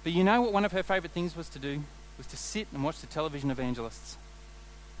 But you know what one of her favourite things was to do? Was to sit and watch the television evangelists.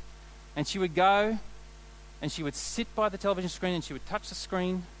 And she would go and she would sit by the television screen and she would touch the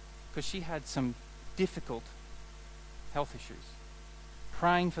screen because she had some difficult health issues,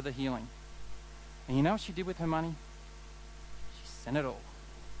 praying for the healing. And you know what she did with her money? She sent it all.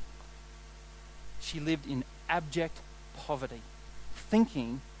 She lived in abject poverty,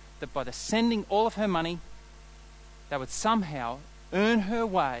 thinking that by the sending all of her money, that would somehow earn her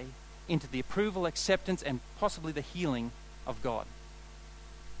way into the approval, acceptance, and possibly the healing of God.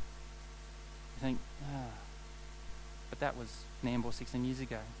 You think, but that was Nambour 16 years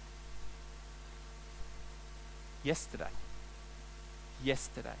ago. Yesterday,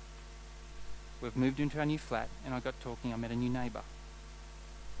 we've moved into our new flat, and I got talking. I met a new neighbour.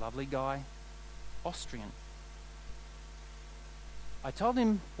 Lovely guy, Austrian. I told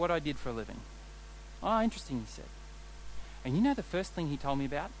him what I did for a living. Oh, interesting, he said. And you know the first thing he told me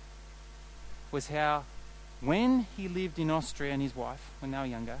about was how when he lived in Austria and his wife, when they were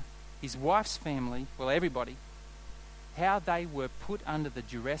younger, his wife's family, well, everybody, how they were put under the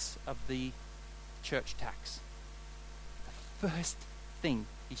duress of the church tax. The first thing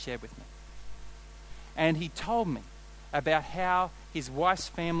he shared with me. And he told me about how his wife's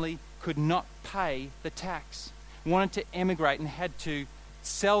family could not pay the tax, wanted to emigrate and had to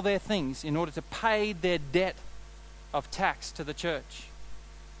sell their things in order to pay their debt of tax to the church.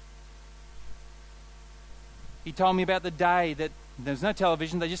 He told me about the day that there was no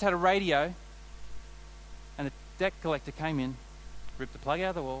television, they just had a radio, and the debt collector came in, ripped the plug out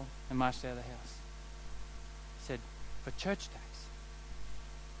of the wall, and marched out of the house. He said, for church tax.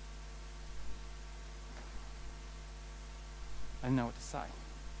 I didn't know what to say.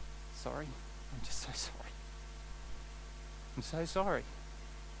 Sorry. I'm just so sorry. I'm so sorry.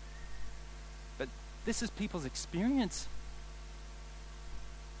 But this is people's experience.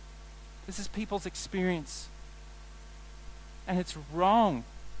 This is people's experience. And it's wrong.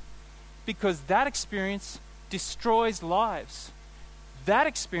 Because that experience destroys lives. That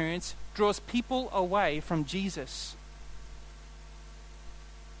experience draws people away from Jesus.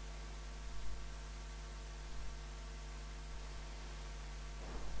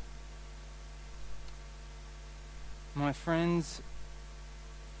 My friends,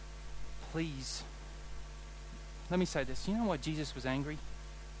 please, let me say this. You know why Jesus was angry?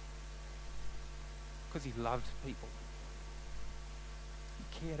 Because he loved people.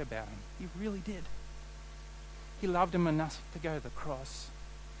 He cared about them. He really did. He loved them enough to go to the cross.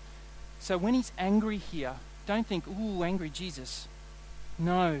 So when he's angry here, don't think, ooh, angry Jesus.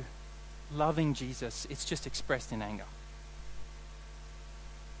 No, loving Jesus. It's just expressed in anger.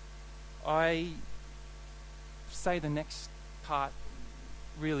 I say the next part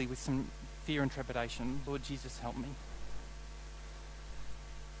really with some fear and trepidation. Lord Jesus, help me.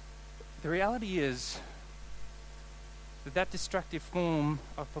 The reality is that destructive form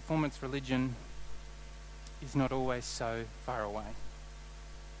of performance religion is not always so far away.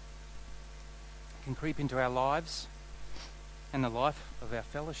 It can creep into our lives and the life of our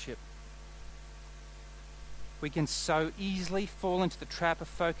fellowship. We can so easily fall into the trap of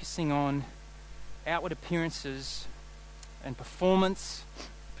focusing on outward appearances and performance,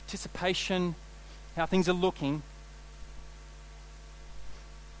 participation, how things are looking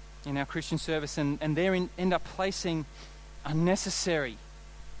in our Christian service, and therein end up placing unnecessary,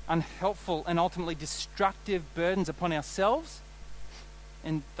 unhelpful, and ultimately destructive burdens upon ourselves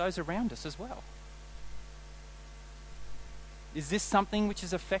and those around us as well. Is this something which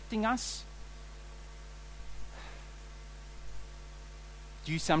is affecting us?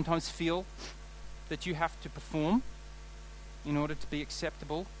 Do you sometimes feel that you have to perform in order to be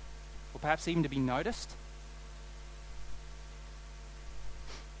acceptable, or perhaps even to be noticed?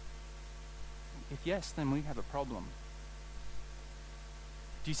 If yes, then we have a problem.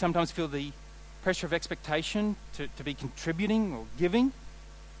 Do you sometimes feel the pressure of expectation to be contributing or giving?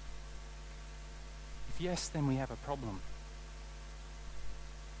 If yes, then we have a problem.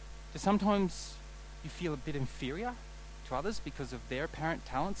 Do sometimes you feel a bit inferior to others because of their apparent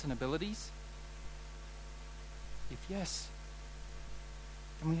talents and abilities? If yes,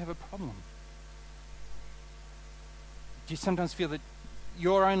 then we have a problem. Do you sometimes feel that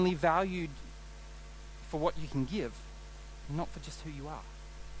you're only valued for what you can give, not for just who you are?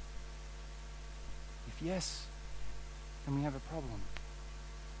 If yes, then we have a problem.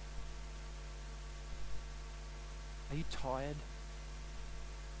 Are you tired?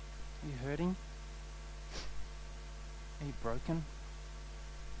 Are you hurting? Are you broken?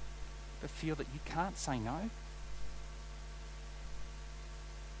 But feel that you can't say no?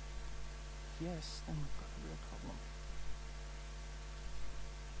 If yes, then we've got a real problem.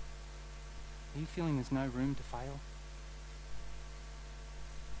 Are you feeling there's no room to fail?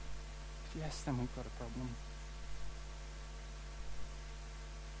 If yes, then we've got a problem.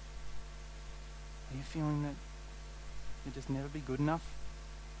 Are you feeling that you'll just never be good enough,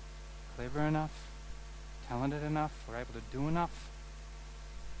 clever enough, talented enough, or able to do enough?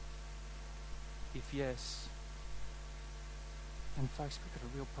 If yes, then folks, we've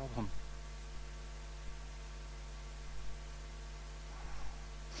got a real problem.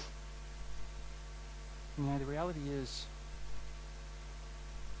 You know, the reality is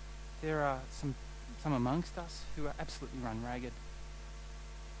there are some amongst us who are absolutely run ragged.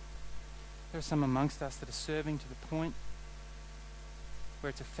 There are some amongst us that are serving to the point where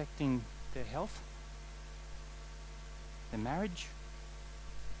it's affecting their health, their marriage,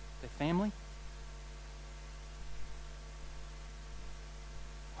 their family.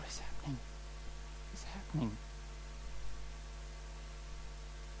 What is happening? What is happening?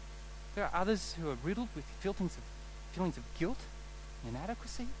 There are others who are riddled with feelings of guilt and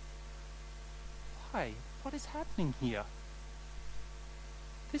inadequacy. Why? What is happening here?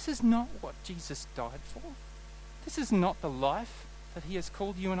 This is not what Jesus died for. This is not the life that he has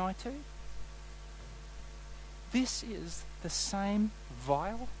called you and I to. This is the same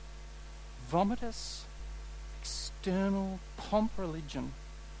vile, vomitous, external pomp religion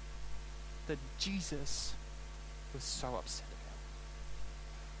that Jesus was so upset about.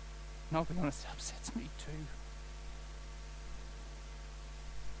 And I'll be honest, it upsets me too.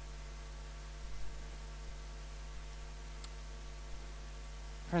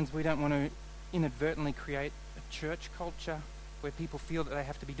 Friends, we don't want to inadvertently create a church culture where people feel that they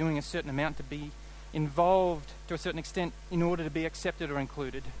have to be doing a certain amount to be involved to a certain extent in order to be accepted or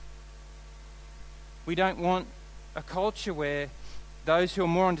included. We don't want a culture where those who are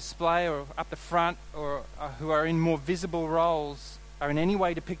more on display or up the front or who are in more visible roles are in any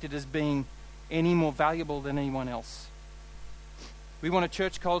way depicted as being any more valuable than anyone else. We want a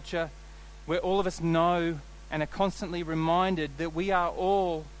church culture where all of us know and are constantly reminded that we are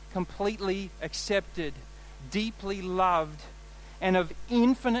all completely accepted, deeply loved, and of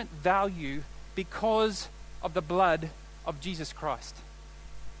infinite value because of the blood of Jesus Christ.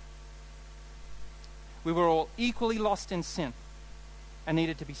 We were all equally lost in sin and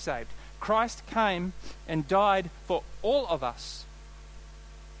needed to be saved. Christ came and died for all of us.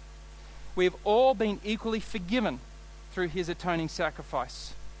 We have all been equally forgiven through his atoning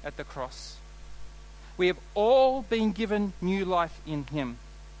sacrifice at the cross. We have all been given new life in him.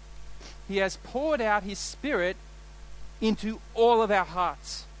 He has poured out his Spirit into all of our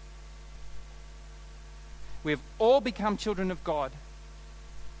hearts. We have all become children of God.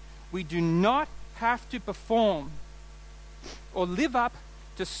 We do not have to perform or live up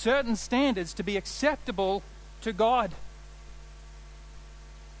to certain standards to be acceptable to God.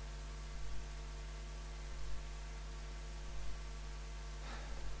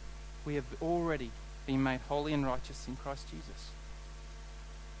 We have already been made holy and righteous in Christ Jesus.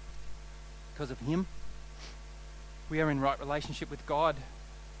 Because of him, we are in right relationship with God.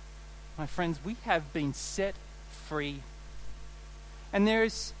 My friends, we have been set free. And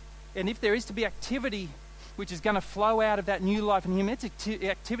if there is to be activity which is going to flow out of that new life in him, it's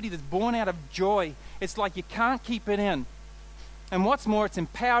activity that's born out of joy. It's like you can't keep it in. And what's more, it's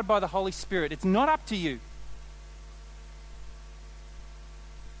empowered by the Holy Spirit. It's not up to you.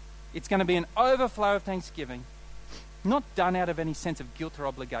 It's going to be an overflow of thanksgiving, not done out of any sense of guilt or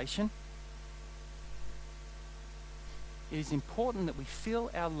obligation. It is important that we fill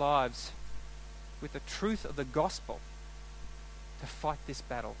our lives with the truth of the gospel to fight this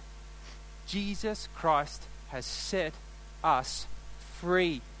battle. Jesus Christ has set us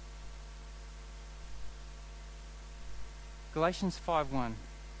free. Galatians 5:1,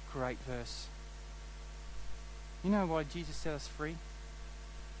 great verse. You know why Jesus set us free?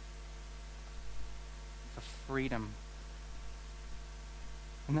 For freedom.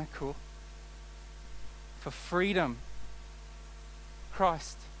 Isn't that cool? For freedom.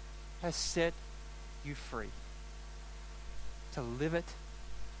 Christ has set you free. To live it,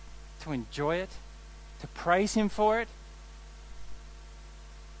 to enjoy it, to praise Him for it.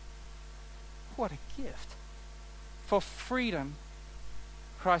 What a gift. For freedom,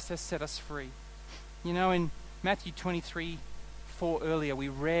 Christ has set us free. You know, in Matthew 23:4 earlier, we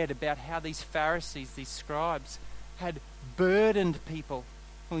read about how these Pharisees, these scribes, had burdened people.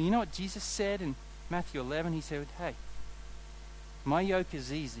 Well, you know what Jesus said in Matthew 11? He said, hey, my yoke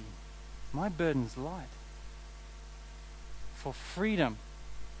is easy, my burden's light. For freedom,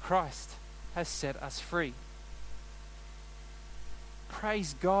 Christ has set us free.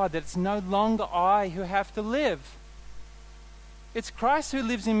 Praise God that it's no longer I who have to live. It's Christ who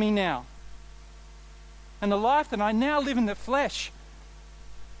lives in me now. And the life that I now live in the flesh,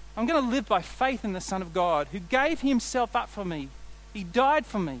 I'm going to live by faith in the Son of God who gave Himself up for me. He died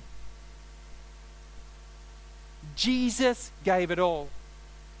for me. Jesus gave it all.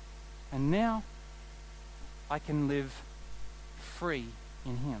 And now I can live free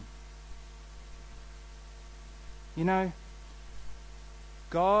in Him. You know,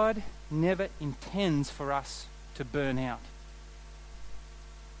 God never intends for us to burn out.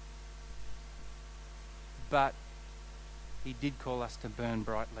 But He did call us to burn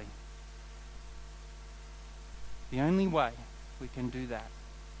brightly. The only way we can do that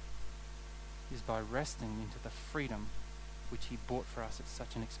is by resting into the freedom which He bought for us at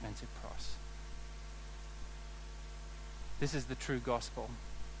such an expensive price. This is the true gospel.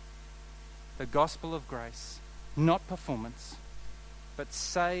 The gospel of grace, not performance, but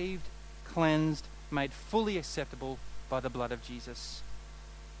saved, cleansed, made fully acceptable by the blood of Jesus.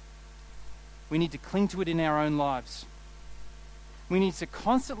 We need to cling to it in our own lives. We need to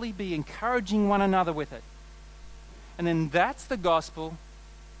constantly be encouraging one another with it. And then that's the gospel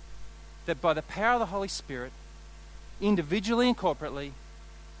that by the power of the Holy Spirit, individually and corporately,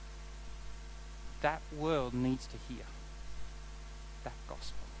 that world needs to hear. That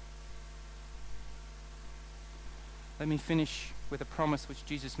gospel. Let me finish with a promise which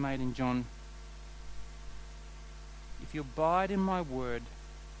Jesus made in John. If you abide in my word,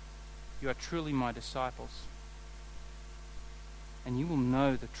 you are truly my disciples, and you will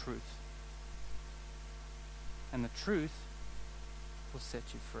know the truth, and the truth will set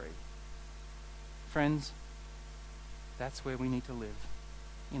you free. Friends, that's where we need to live,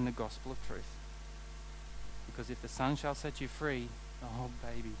 in the gospel of truth. Because if the Son shall set you free, oh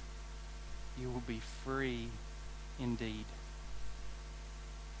baby, you will be free indeed.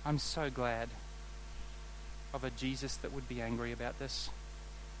 I'm so glad of a Jesus that would be angry about this.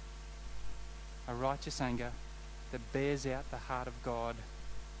 A righteous anger that bears out the heart of God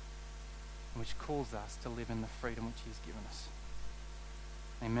and which calls us to live in the freedom which He has given us.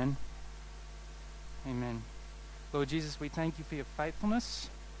 Amen. Amen. Lord Jesus, we thank You for Your faithfulness.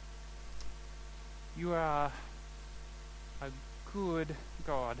 You are a good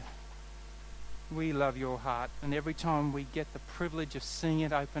God. We love Your heart, and every time we get the privilege of seeing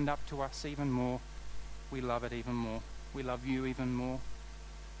it opened up to us even more, we love it even more. We love You even more.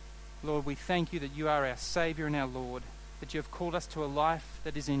 Lord, we thank You that You are our Saviour and our Lord, that You have called us to a life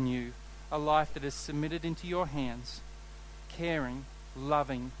that is in You, a life that is submitted into Your hands, caring,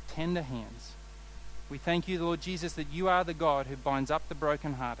 loving, tender hands. We thank You, Lord Jesus, that You are the God who binds up the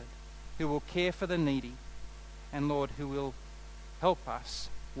brokenhearted, who will care for the needy, and Lord, who will help us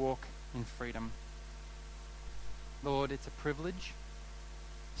walk in freedom. Lord, it's a privilege.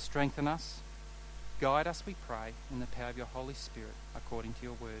 Strengthen us. Guide us, we pray, in the power of Your Holy Spirit, according to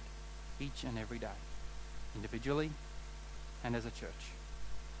Your word, each and every day, individually and as a church.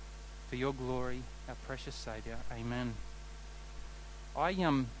 For Your glory, our precious Saviour. Amen. I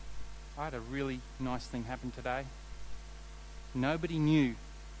had a really nice thing happen today. Nobody knew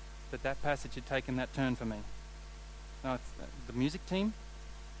that passage had taken that turn for me. Now, the music team,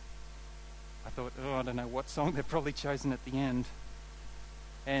 I thought, I don't know what song they've probably chosen at the end.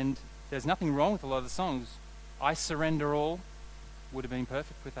 And there's nothing wrong with a lot of the songs. I Surrender All would have been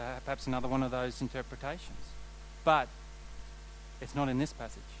perfect with perhaps another one of those interpretations. But it's not in this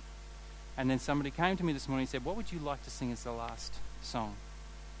passage. And then somebody came to me this morning and said, what would you like to sing as the last song?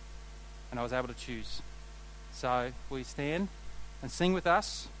 And I was able to choose. So will you stand and sing with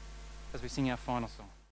us as we sing our final song?